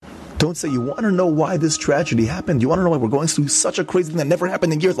Don't say, you want to know why this tragedy happened? You want to know why we're going through such a crazy thing that never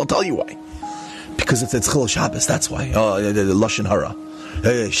happened in years? I'll tell you why. Because it's Chil Shabbos, that's why. Lashon Hara.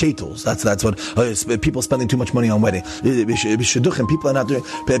 Shaitels, that's what. People spending too much money on wedding. Shidduchim, people are not doing.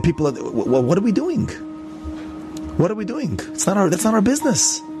 What are we doing? What are we doing? That's not our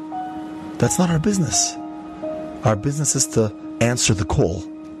business. That's not our business. Our business is to answer the call.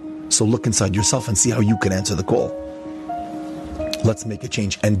 So look inside yourself and see how you can answer the call. Let's make a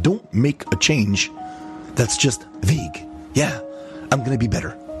change. And don't make a change that's just vague. Yeah, I'm going to be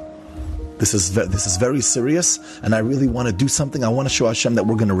better. This is very serious, and I really want to do something. I want to show Hashem that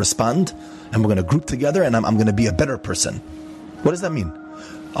we're going to respond, and we're going to group together, and I'm going to be a better person. What does that mean?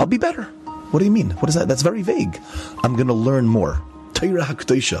 I'll be better. What do you mean? What is that? That's very vague. I'm going to learn more. Torah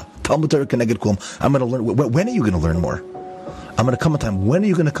HaKadoshah, Talmud Torah Keneged Kulam. I'm going to learn. When are you going to learn more? I'm going to come on time. When are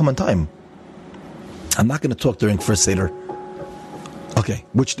you going to come on time? I'm not going to talk during first Seder. Okay,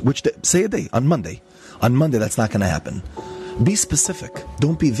 which day? Say a day, on Monday. On Monday, that's not going to happen. Be specific.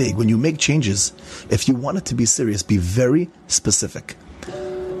 Don't be vague. When you make changes, if you want it to be serious, be very specific.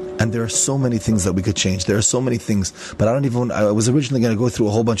 And there are so many things that we could change. There are so many things, but I was originally going to go through a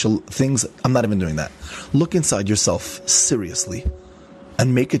whole bunch of things. I'm not even doing that. Look inside yourself, seriously,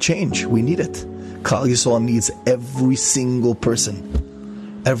 and make a change. We need it. Klal Yisrael needs every single person.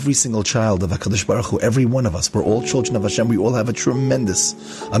 Every single child of HaKadosh Baruch Hu, every one of us, we're all children of Hashem. We all have a tremendous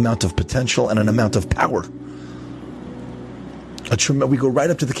amount of potential and an amount of power. We go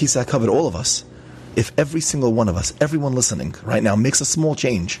right up to the Kisei HaKavod, all of us. If every single one of us, everyone listening right now, makes a small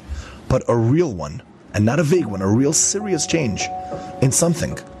change, but a real one, and not a vague one, a real serious change in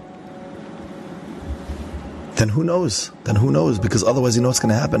something, then who knows? Because otherwise you know what's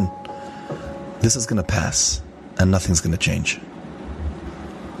going to happen. This is going to pass, and nothing's going to change.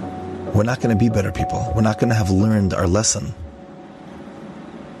 We're not going to be better people. We're not going to have learned our lesson.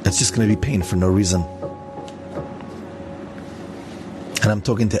 It's just going to be pain for no reason. And I'm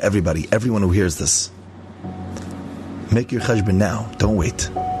talking to everybody, everyone who hears this. Make your cheshbon now. Don't wait.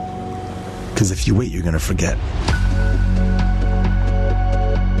 Because if you wait, you're going to forget.